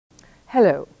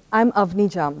Hello, I'm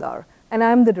Avni Jamdar, and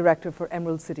I'm the Director for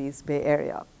Emerald Cities Bay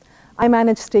Area. I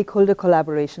manage stakeholder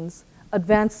collaborations,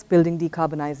 advance building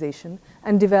decarbonization,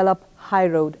 and develop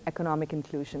high-road economic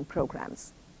inclusion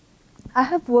programs. I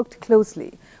have worked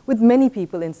closely with many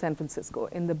people in San Francisco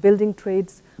in the building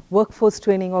trades, workforce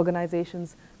training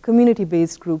organizations,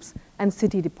 community-based groups, and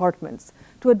city departments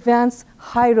to advance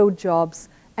high-road jobs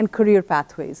and career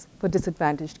pathways for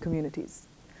disadvantaged communities.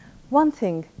 One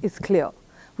thing is clear.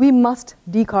 We must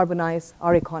decarbonize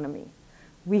our economy.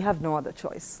 We have no other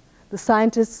choice. The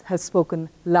scientists have spoken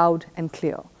loud and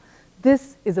clear.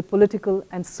 This is a political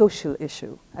and social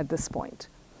issue at this point.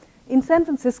 In San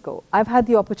Francisco, I've had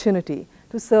the opportunity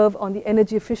to serve on the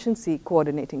Energy Efficiency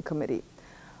Coordinating Committee,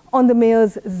 on the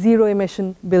Mayor's Zero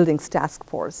Emission Buildings Task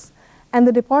Force, and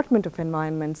the Department of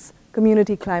Environment's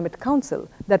Community Climate Council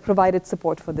that provided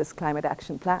support for this climate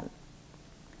action plan.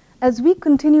 As we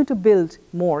continue to build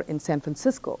more in San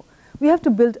Francisco, we have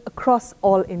to build across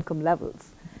all income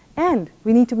levels. And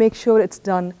we need to make sure it's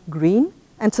done green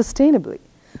and sustainably.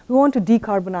 We want to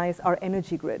decarbonize our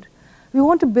energy grid. We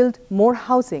want to build more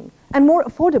housing and more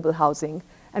affordable housing,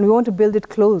 and we want to build it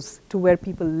close to where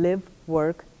people live,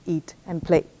 work, eat, and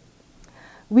play.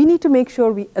 We need to make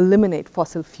sure we eliminate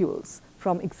fossil fuels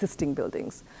from existing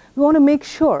buildings. We want to make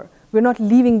sure we're not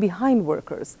leaving behind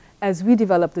workers as we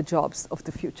develop the jobs of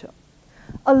the future.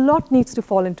 A lot needs to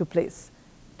fall into place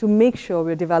to make sure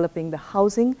we're developing the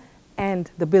housing and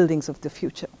the buildings of the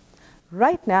future.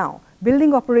 Right now,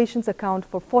 building operations account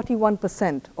for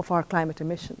 41% of our climate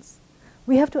emissions.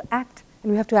 We have to act,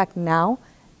 and we have to act now,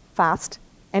 fast,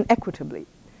 and equitably.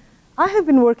 I have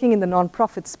been working in the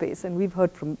nonprofit space, and we've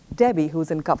heard from Debbie,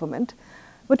 who's in government,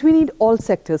 but we need all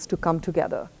sectors to come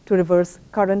together to reverse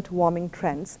current warming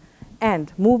trends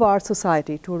and move our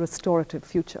society to a restorative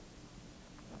future.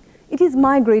 It is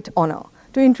my great honor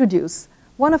to introduce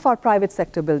one of our private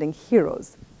sector building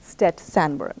heroes, Stet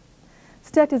Sanborn.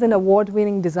 Stet is an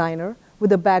award-winning designer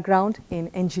with a background in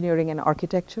engineering and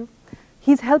architecture.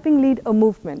 He's helping lead a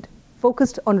movement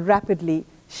focused on rapidly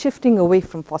shifting away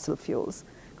from fossil fuels,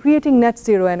 creating net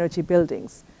zero energy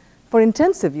buildings for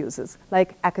intensive uses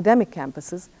like academic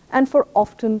campuses and for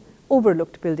often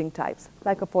overlooked building types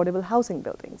like affordable housing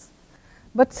buildings.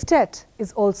 But Stet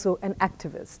is also an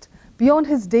activist. Beyond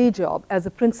his day job as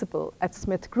a principal at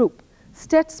SmithGroup,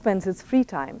 Stet spends his free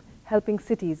time helping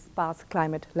cities pass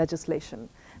climate legislation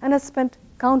and has spent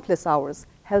countless hours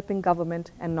helping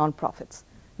government and nonprofits.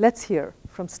 Let's hear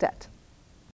from Stet.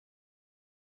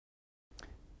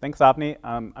 Thanks, Avni.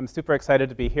 I'm super excited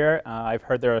to be here. I've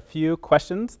heard there are a few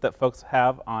questions that folks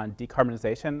have on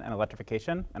decarbonization and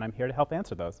electrification, and I'm here to help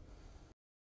answer those.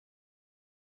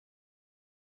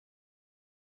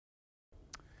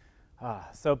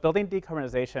 So building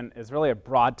decarbonization is really a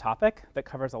broad topic that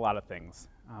covers a lot of things.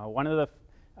 One of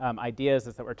the ideas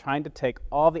is that we're trying to take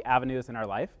all the avenues in our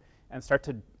life and start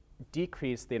to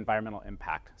decrease the environmental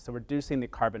impact, so reducing the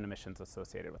carbon emissions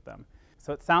associated with them.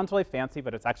 So it sounds really fancy,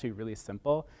 but it's actually really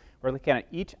simple. We're looking at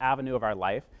each avenue of our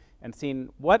life and seeing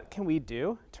what can we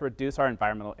do to reduce our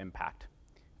environmental impact.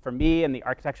 For me, in the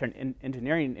architecture and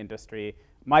engineering industry,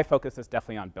 my focus is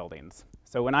definitely on buildings.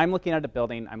 So when I'm looking at a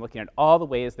building, I'm looking at all the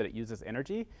ways that it uses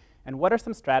energy, and what are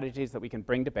some strategies that we can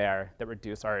bring to bear that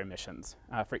reduce our emissions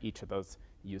for each of those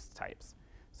use types.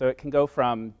 So it can go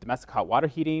from domestic hot water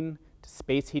heating to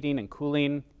space heating and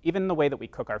cooling, even the way that we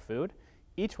cook our food.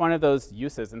 Each one of those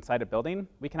uses inside a building,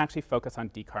 we can actually focus on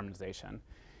decarbonization.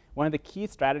 One of the key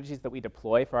strategies that we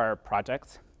deploy for our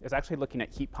projects is actually looking at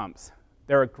heat pumps.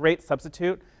 They're a great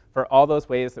substitute for all those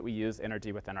ways that we use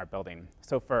energy within our building.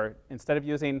 So instead of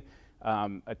using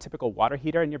a typical water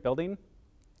heater in your building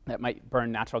that might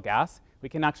burn natural gas, we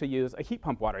can actually use a heat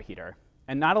pump water heater.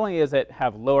 And not only does it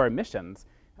have lower emissions,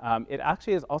 it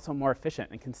actually is also more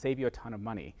efficient and can save you a ton of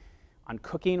money. On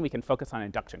cooking, we can focus on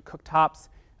induction cooktops.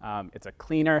 It's a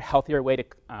cleaner, healthier way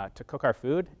to cook our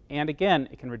food. And again,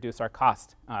 it can reduce our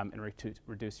cost and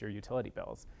reduce your utility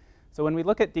bills. So when we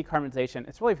look at decarbonization,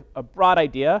 it's really a broad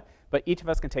idea, but each of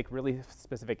us can take really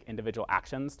specific individual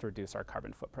actions to reduce our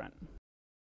carbon footprint.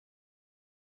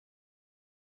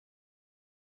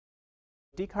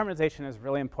 Decarbonization is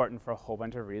really important for a whole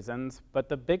bunch of reasons, but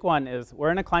the big one is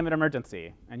we're in a climate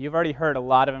emergency, and you've already heard a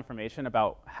lot of information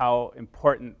about how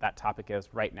important that topic is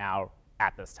right now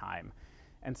at this time.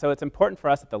 And so it's important for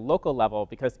us at the local level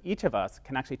because each of us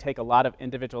can actually take a lot of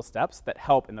individual steps that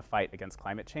help in the fight against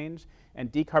climate change.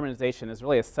 And decarbonization is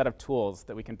really a set of tools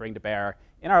that we can bring to bear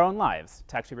in our own lives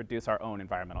to actually reduce our own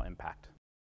environmental impact.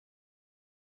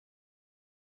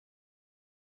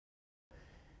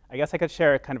 I guess I could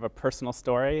share kind of a personal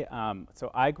story. So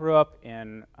I grew up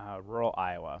in rural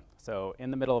Iowa, so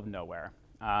in the middle of nowhere.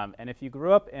 And if you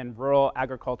grew up in rural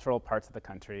agricultural parts of the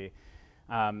country,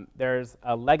 there's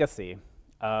a legacy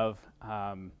of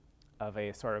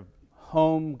a sort of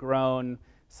homegrown,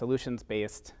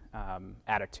 solutions-based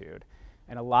attitude.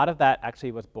 And a lot of that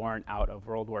actually was born out of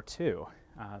World War II.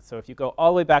 So if you go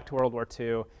all the way back to World War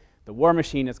II, the war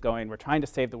machine is going, we're trying to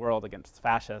save the world against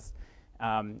fascists.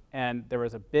 And there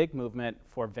was a big movement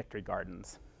for victory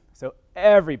gardens. So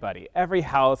everybody, every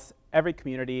house, every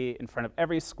community, in front of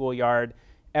every schoolyard,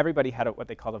 everybody had what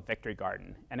they called a victory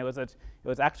garden. And it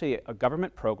was actually a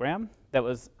government program that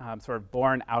was sort of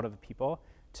born out of the people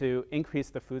to increase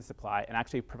the food supply and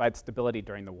actually provide stability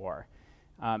during the war.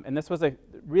 And this was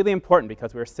really important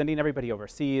because we were sending everybody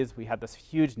overseas. We had this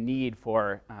huge need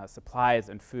for supplies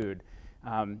and food.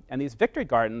 And these victory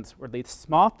gardens were these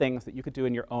small things that you could do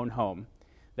in your own home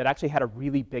that actually had a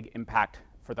really big impact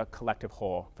for the collective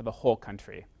whole, for the whole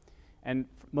country. And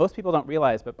most people don't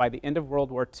realize, but by the end of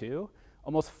World War II,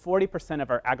 almost 40%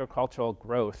 of our agricultural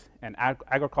growth and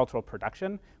agricultural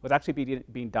production was actually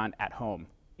being done at home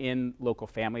in local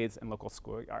families and local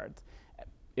schoolyards.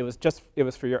 It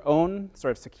was for your own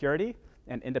sort of security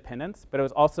and independence, but it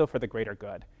was also for the greater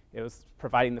good. It was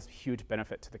providing this huge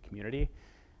benefit to the community.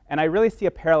 And I really see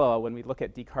a parallel when we look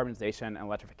at decarbonization and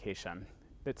electrification.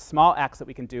 It's small acts that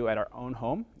we can do at our own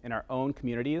home, in our own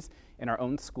communities, in our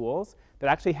own schools, that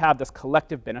actually have this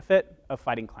collective benefit of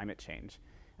fighting climate change.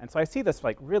 And so I see this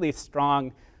like really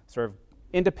strong sort of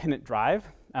independent drive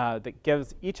that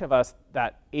gives each of us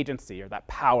that agency or that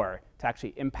power to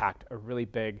actually impact a really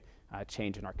big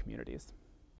change in our communities.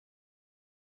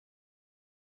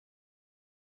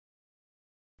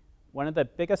 One of the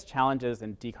biggest challenges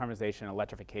in decarbonization and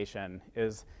electrification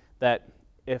is that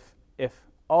if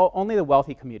only the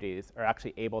wealthy communities are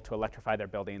actually able to electrify their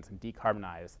buildings and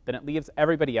decarbonize, then it leaves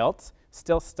everybody else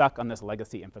still stuck on this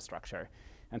legacy infrastructure.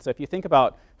 And so if you think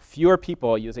about fewer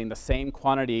people using the same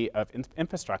quantity of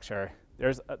infrastructure,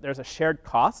 there's a shared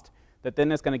cost that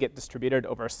then is going to get distributed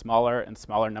over a smaller and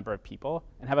smaller number of people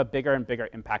and have a bigger and bigger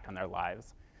impact on their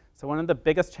lives. So one of the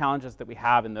biggest challenges that we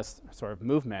have in this sort of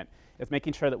movement is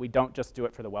making sure that we don't just do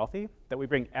it for the wealthy, that we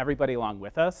bring everybody along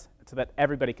with us so that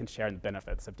everybody can share in the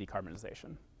benefits of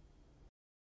decarbonization.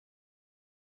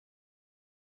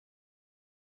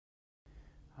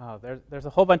 There's a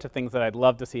whole bunch of things that I'd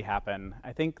love to see happen.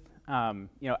 I think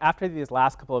after these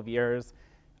last couple of years,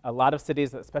 a lot of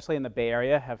cities, especially in the Bay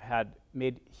Area, have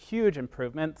made huge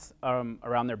improvements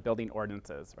around their building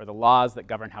ordinances, or the laws that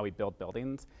govern how we build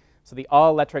buildings. So the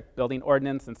all-electric building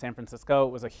ordinance in San Francisco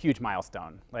was a huge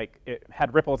milestone. Like, it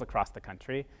had ripples across the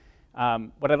country.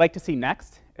 What I'd like to see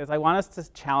next is I want us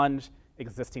to challenge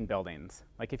existing buildings.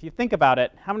 Like, if you think about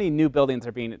it, how many new buildings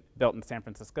are being built in San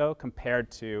Francisco compared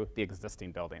to the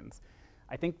existing buildings?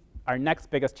 I think our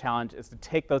next biggest challenge is to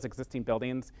take those existing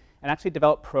buildings and actually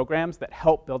develop programs that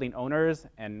help building owners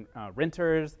and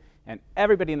renters and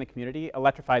everybody in the community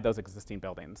electrify those existing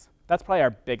buildings. That's probably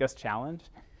our biggest challenge.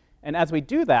 And as we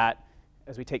do that,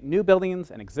 as we take new buildings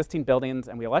and existing buildings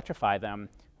and we electrify them,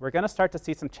 we're going to start to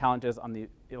see some challenges on the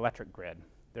electric grid.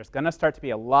 There's going to start to be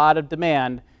a lot of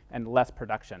demand and less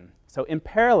production. So in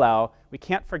parallel, we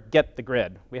can't forget the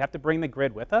grid. We have to bring the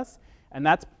grid with us. And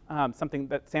that's something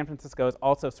that San Francisco is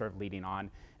also sort of leading on,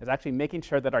 is actually making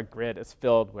sure that our grid is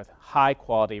filled with high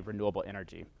quality renewable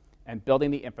energy and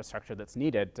building the infrastructure that's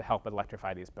needed to help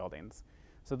electrify these buildings.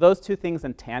 So those two things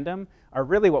in tandem are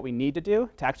really what we need to do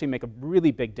to actually make a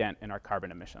really big dent in our carbon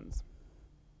emissions.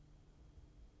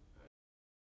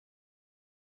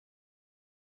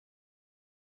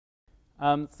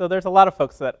 So there's a lot of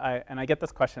folks that and I get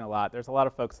this question a lot, there's a lot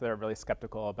of folks that are really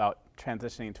skeptical about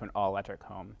transitioning to an all-electric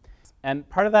home. And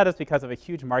part of that is because of a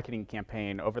huge marketing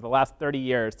campaign over the last 30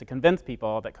 years to convince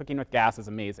people that cooking with gas is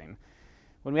amazing.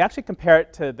 When we actually compare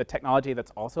it to the technology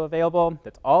that's also available,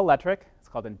 that's all electric, it's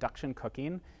called induction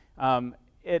cooking.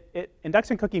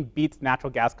 Induction cooking beats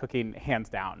natural gas cooking hands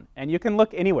down. And you can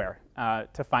look anywhere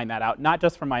to find that out, not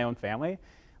just from my own family.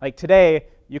 Like today,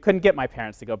 you couldn't get my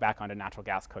parents to go back onto natural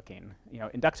gas cooking.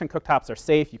 Induction cooktops are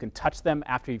safe. You can touch them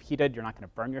after you've heated. You're not going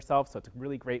to burn yourself, so it's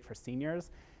really great for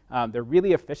seniors. They're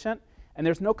really efficient, and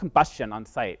there's no combustion on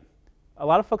site. A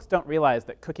lot of folks don't realize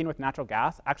that cooking with natural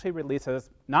gas actually releases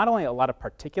not only a lot of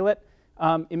particulate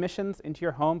emissions into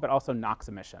your home, but also NOx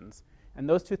emissions. And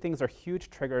those two things are huge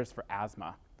triggers for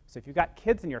asthma. So if you've got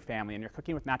kids in your family and you're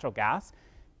cooking with natural gas,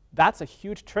 that's a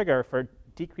huge trigger for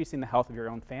decreasing the health of your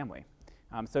own family.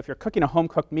 So if you're cooking a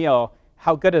home-cooked meal,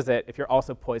 how good is it if you're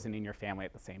also poisoning your family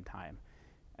at the same time?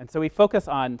 And so we focus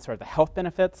on sort of the health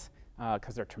benefits,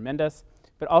 because they're tremendous,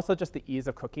 but also just the ease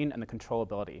of cooking and the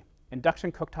controllability.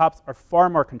 Induction cooktops are far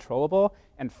more controllable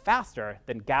and faster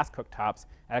than gas cooktops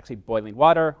at actually boiling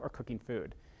water or cooking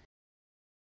food.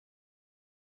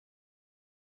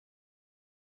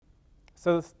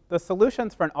 So the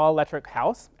solutions for an all-electric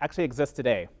house actually exist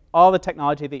today. All the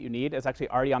technology that you need is actually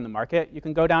already on the market. You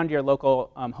can go down to your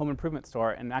local home improvement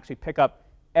store and actually pick up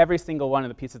every single one of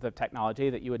the pieces of technology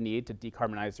that you would need to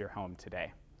decarbonize your home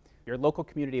today. Your local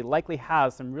community likely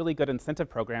has some really good incentive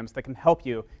programs that can help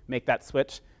you make that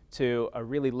switch to a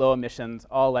really low emissions,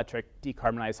 all electric,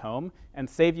 decarbonized home and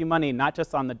save you money not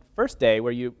just on the first day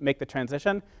where you make the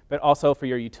transition, but also for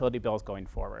your utility bills going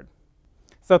forward.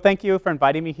 So thank you for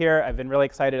inviting me here. I've been really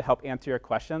excited to help answer your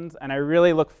questions, and I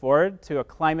really look forward to a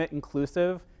climate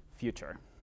inclusive future.